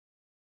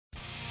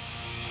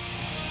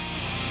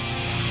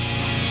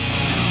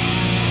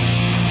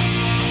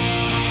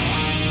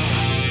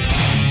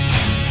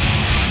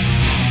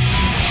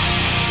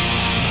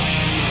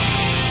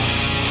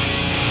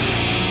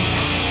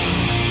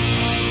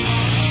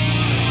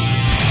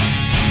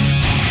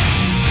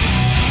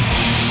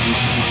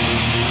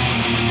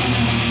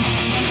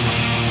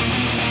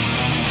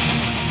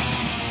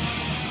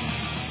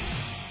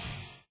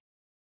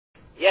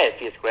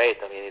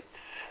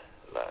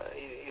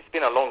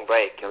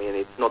break. I mean,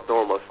 it's not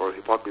normal for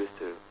Hypocrisy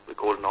to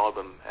record an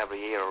album every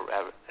year or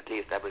at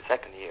least every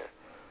second year.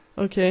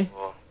 Okay.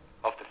 So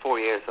after 4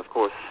 years, of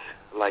course,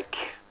 like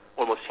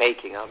almost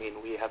shaking. I mean,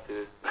 we have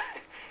to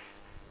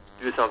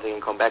do something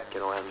and come back, you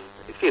know, and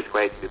it feels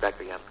great to be back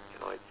again. You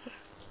know,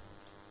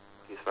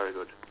 it's very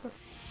good.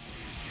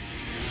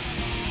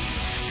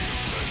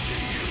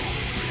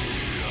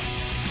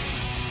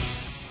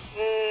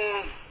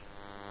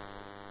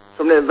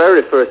 From the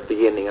very first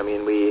beginning, I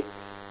mean, we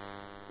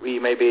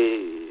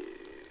maybe,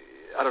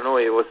 I don't know,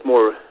 it was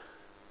more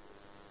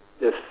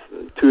just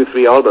 2 or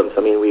 3 albums.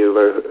 I mean, we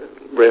were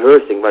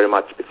rehearsing very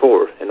much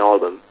before an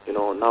album, you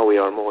know. Now we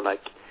are more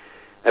like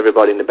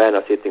everybody in the band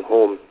are sitting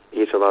home,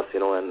 each of us, you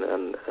know,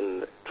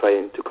 and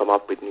trying to come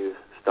up with new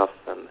stuff,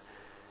 and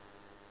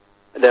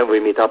then we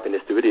meet up in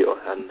the studio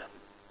and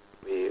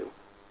we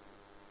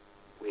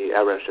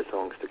arrange the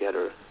songs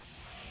together.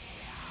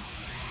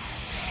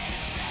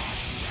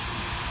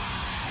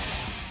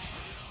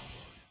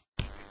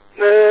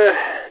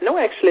 No,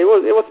 actually,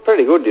 it was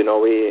pretty good, you know.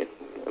 We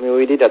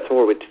did that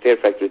tour with Fear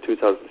Factory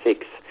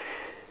 2006.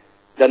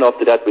 Then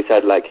after that, we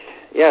said, like,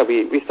 yeah,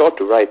 we start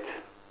to write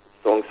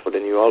songs for the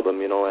new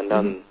album, you know, and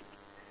then,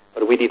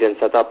 but we didn't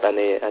set up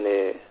any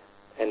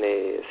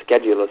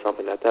schedule or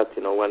something like that,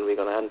 you know, when we're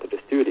gonna enter the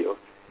studio.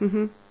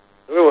 Mm-hmm.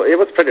 It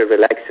was pretty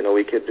relaxed, you know.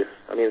 We could,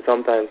 I mean,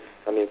 sometimes,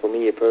 I mean, for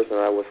me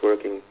personally, I was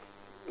working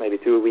maybe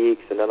 2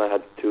 weeks, and then I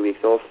had 2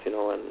 weeks off, you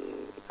know, and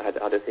I had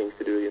other things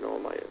to do, you know,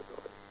 my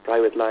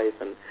private life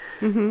and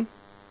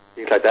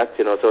things like that,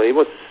 you know. So it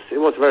was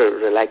very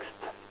relaxed.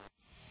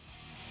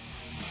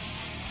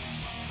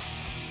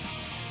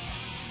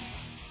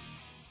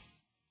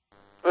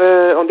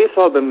 On this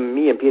album,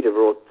 me and Peter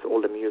wrote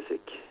all the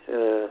music.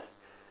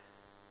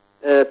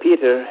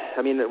 Peter,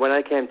 I mean, when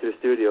I came to the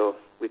studio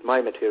with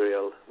my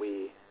material,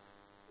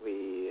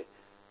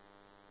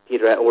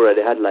 Peter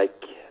already had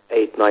like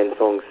 8-9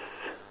 songs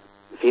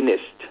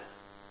finished,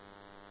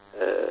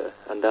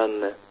 and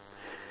then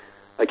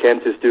I came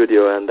to the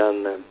studio, and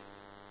then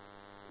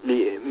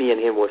me and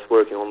him was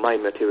working on my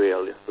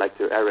material, like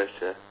to arrange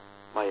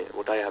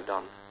what I have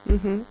done.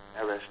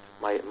 Arranged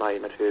my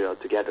material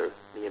together,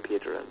 me and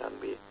Peter, and then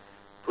we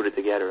put it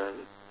together, and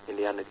in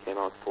the end it came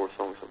out 4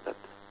 songs of that.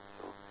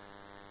 So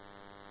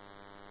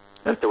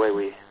that's the way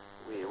we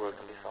worked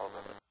on this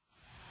album.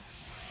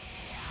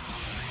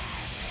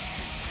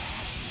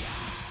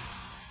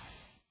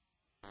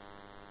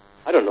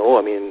 I don't know.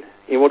 I mean,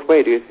 in what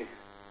way do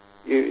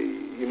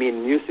you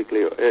mean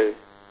musically? Or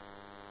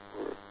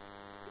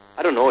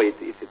I don't know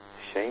if it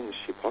changed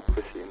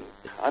Hypocrisy.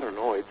 I don't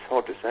know. It's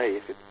hard to say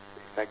if it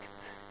affects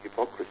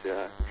Hypocrisy.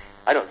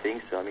 I don't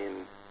think so. I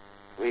mean,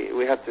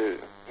 we have to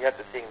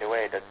sing the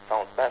way that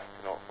sounds best,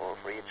 you know,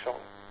 for each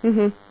song.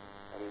 And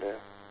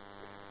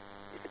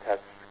if it has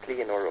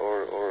clean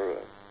or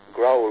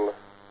growl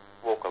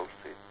vocals,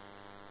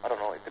 I don't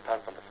know. It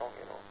depends on the song,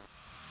 you know.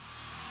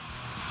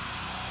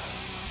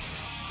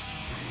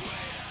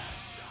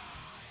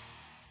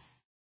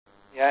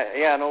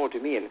 Yeah, I know what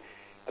you mean.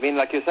 I mean,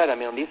 like you said, I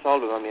mean, on this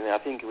album, I mean, I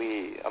think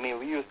we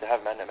used to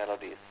have many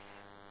melodies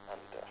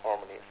and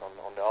harmonies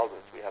on the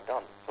albums we have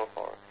done so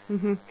far. I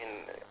mean,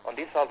 on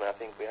this album, I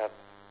think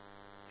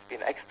it's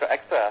been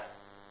extra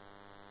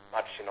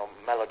much, you know,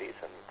 melodies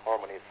and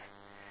harmonies.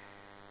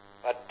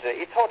 But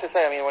it's hard to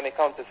say. I mean, when it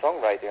comes to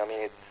songwriting, I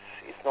mean,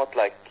 it's not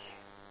like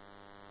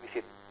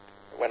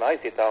when I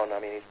sit down. I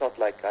mean, it's not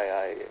like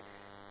I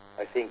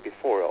think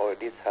before, oh,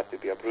 this has to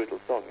be a brutal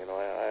song. You know,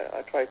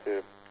 I try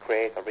to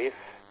create a riff,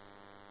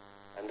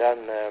 and then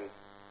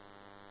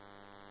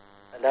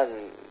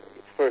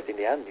it's first in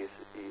the end you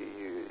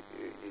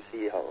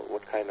see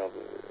what kind of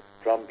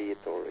drum beat,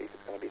 or if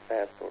it's going to be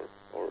fast or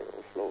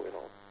slow, you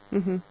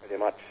know. Pretty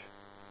much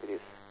it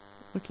is.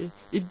 Okay,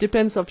 it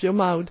depends of your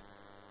mood.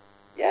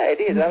 Yeah, it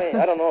is. I mean,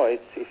 I don't know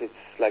if it's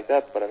like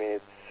that, but I mean,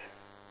 it's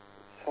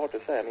hard to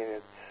say. I mean,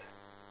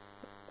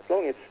 as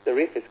long as the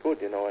riff is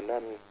good, you know, and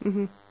then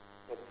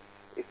but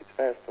if it's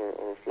fast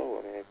or slow,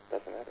 I mean, it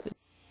doesn't matter.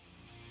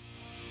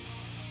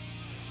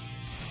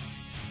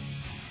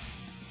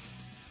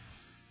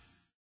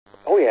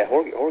 Oh yeah,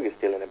 Jorge is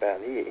still in the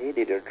band. He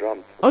did the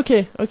drums.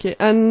 Okay.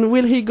 And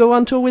will he go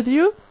on tour with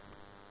you?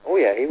 Oh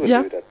yeah, he will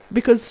do that.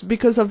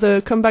 Because of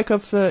the comeback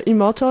of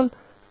Immortal,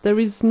 there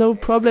is no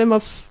problem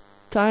of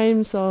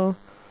times or.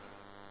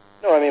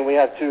 No, I mean, we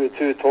have two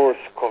tours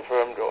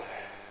confirmed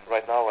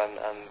right now, and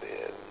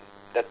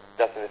that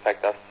doesn't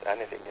affect us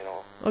anything, you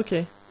know.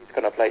 Okay. He's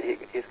gonna play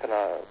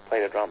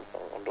the drums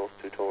on those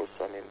 2 tours.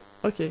 So I mean.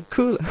 Okay,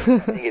 cool. I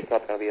think it's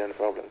not gonna be any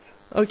problems.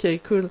 Okay,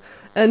 cool.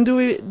 And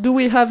do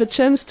we have a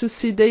chance to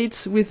see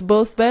dates with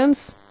both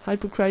bands,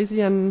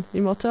 Hypocrisy and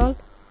Immortal?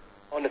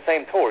 On the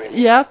same tour?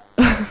 Yeah,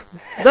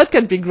 that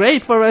can be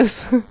great for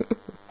us.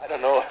 I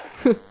don't know.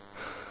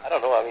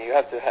 I mean, you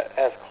have to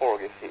ask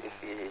Jorge if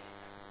he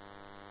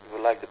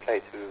would like to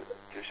play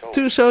 2 shows.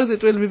 2 shows,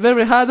 it will be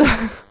very hard.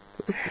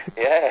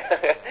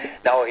 Yeah,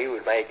 no, he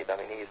would make it. I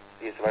mean,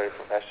 he's very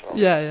professional.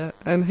 Yeah,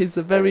 and he's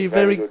a very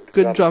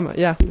good drummer.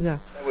 Yeah. There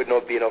would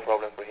not be no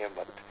problem for him,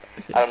 but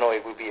I don't know.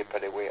 It would be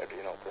pretty weird,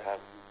 you know, to have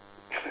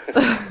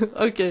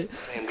Okay.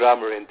 Playing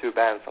drummer in 2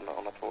 bands on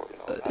a tour, you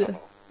know. I don't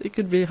know. It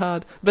could be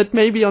hard, but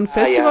maybe on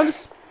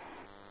festivals. Yeah.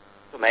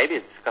 So maybe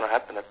it's gonna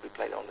happen that we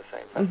play on the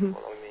same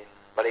festival. I mean,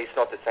 but it's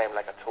not the same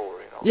like a tour,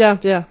 you know. Yeah,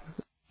 yeah.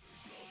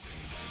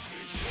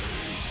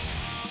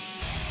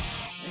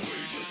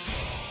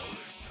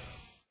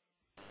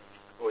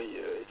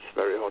 It's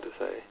very hard to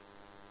say.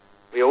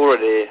 We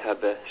already have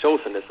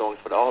chosen the songs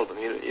for the album.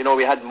 You know,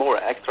 we had more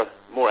extra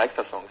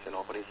songs, you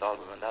know, for this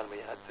album, and then we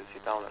had to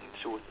sit down and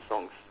choose the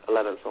songs,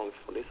 11 songs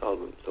for this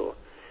album. So,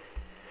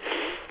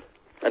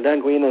 and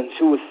then go in and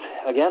choose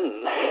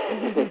again.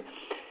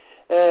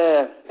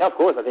 Yeah, of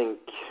course, I think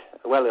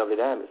Well Lovely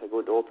Dam is a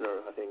good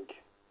opener, I think,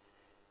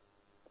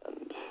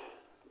 and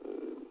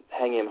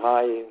Hang Him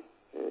High,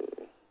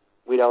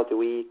 Without the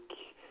Week,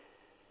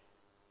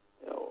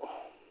 you know,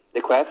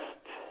 The Quest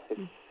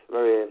is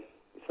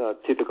it's a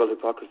typical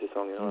Hypocrisy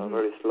song, you know, a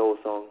very slow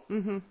song.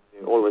 You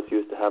always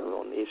used to have it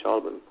on each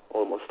album,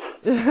 almost.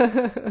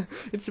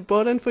 It's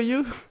important for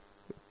you?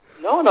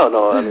 No.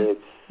 I mean,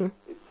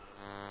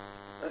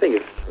 I think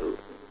it's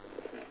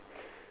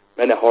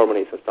many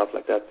harmonies and stuff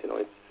like that. You know,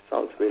 it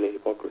sounds really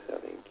Hypocrisy, I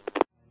think.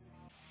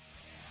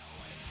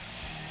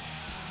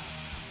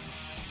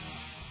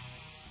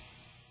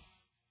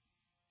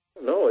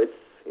 No,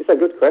 it's a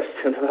good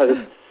question,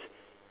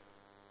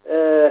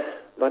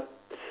 but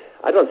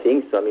I don't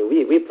think so. I mean,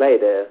 we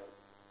played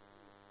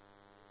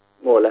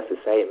more or less the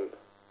same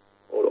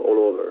all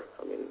over.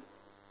 I mean,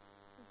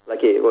 like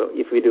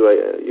if we do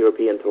a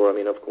European tour, I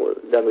mean, of course,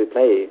 then we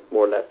play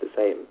more or less the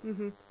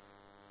same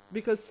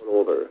because all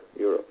over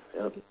Europe.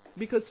 Yeah. Okay.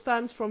 Because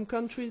fans from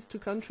countries to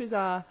countries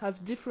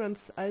have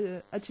different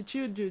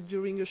attitude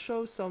during a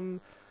show.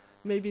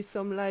 Maybe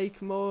some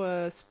like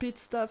more speed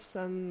stuffs,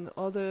 and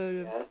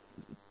other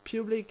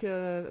public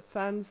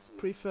fans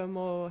prefer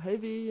more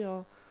heavy.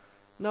 Or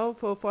no,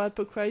 for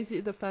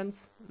Hypocrisy, the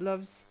fans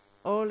loves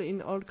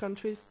in all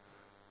countries.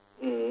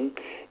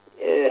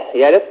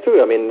 Yeah, that's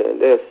true. I mean,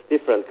 there's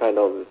different kind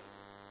of.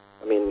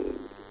 I mean,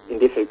 in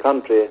different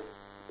countries,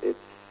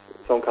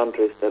 some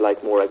countries they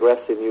like more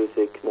aggressive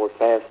music, more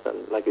fast,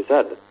 and like you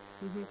said,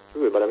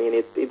 true. But I mean,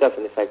 it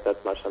doesn't affect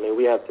that much. I mean,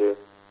 we are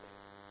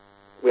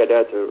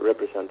there to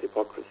represent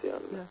Hypocrisy,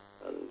 and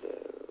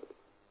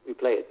we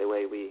play it the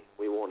way we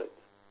want it,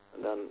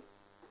 and then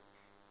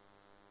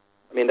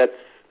I mean that's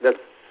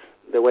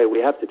the way we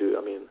have to do.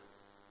 I mean,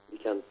 we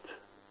can't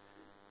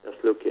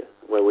just look at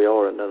where we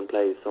are and then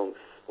play songs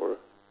for.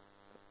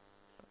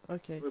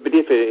 Okay. But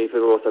if it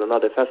was at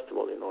another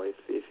festival, you know, if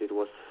it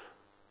was,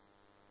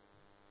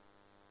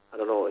 I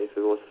don't know, if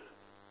it was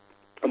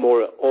a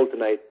more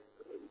alternative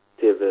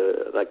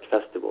like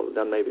festival,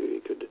 then maybe we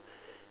could,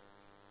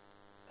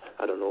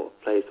 I don't know,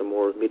 play some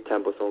more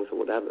mid-tempo songs or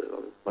whatever. You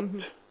know? But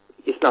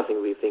it's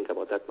nothing we think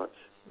about that much.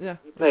 Yeah.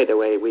 We play the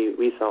way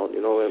we sound,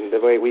 you know, and the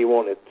way we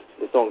want it,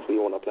 the songs we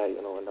want to play,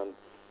 you know, and then.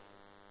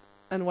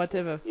 And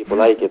whatever. People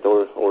like it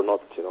or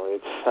not, you know,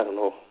 it's, I don't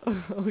know.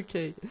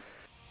 Okay.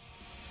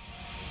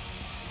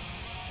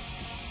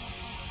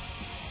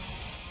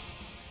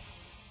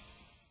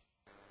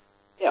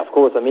 Yeah, of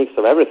course, a mix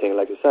of everything,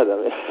 like you said. I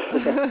mean,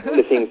 all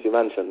the things you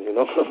mentioned, you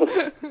know.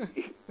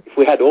 If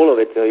we had all of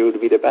it, it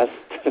would be the best.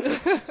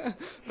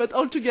 But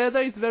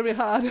altogether, it's very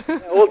hard.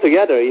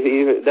 Altogether,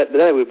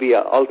 that would be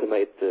an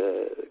ultimate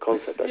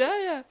concept.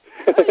 Yeah.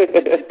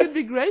 It would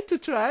be great to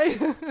try.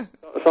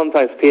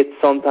 Sometimes pit,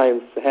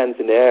 sometimes hands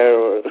in the air,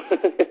 or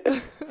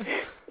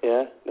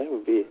yeah, that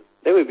would be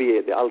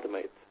the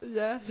ultimate.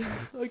 Yeah.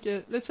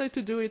 Okay, let's try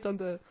to do it on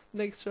the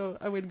next show.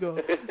 I will go.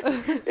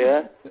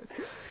 Yeah.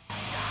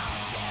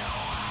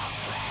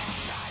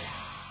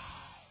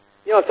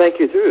 Yeah, thank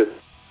you too.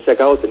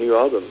 Check out the new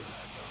album.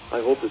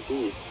 I hope to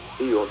see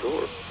you on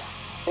tour.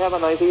 Have a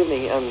nice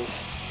evening and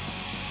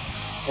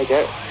take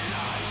care.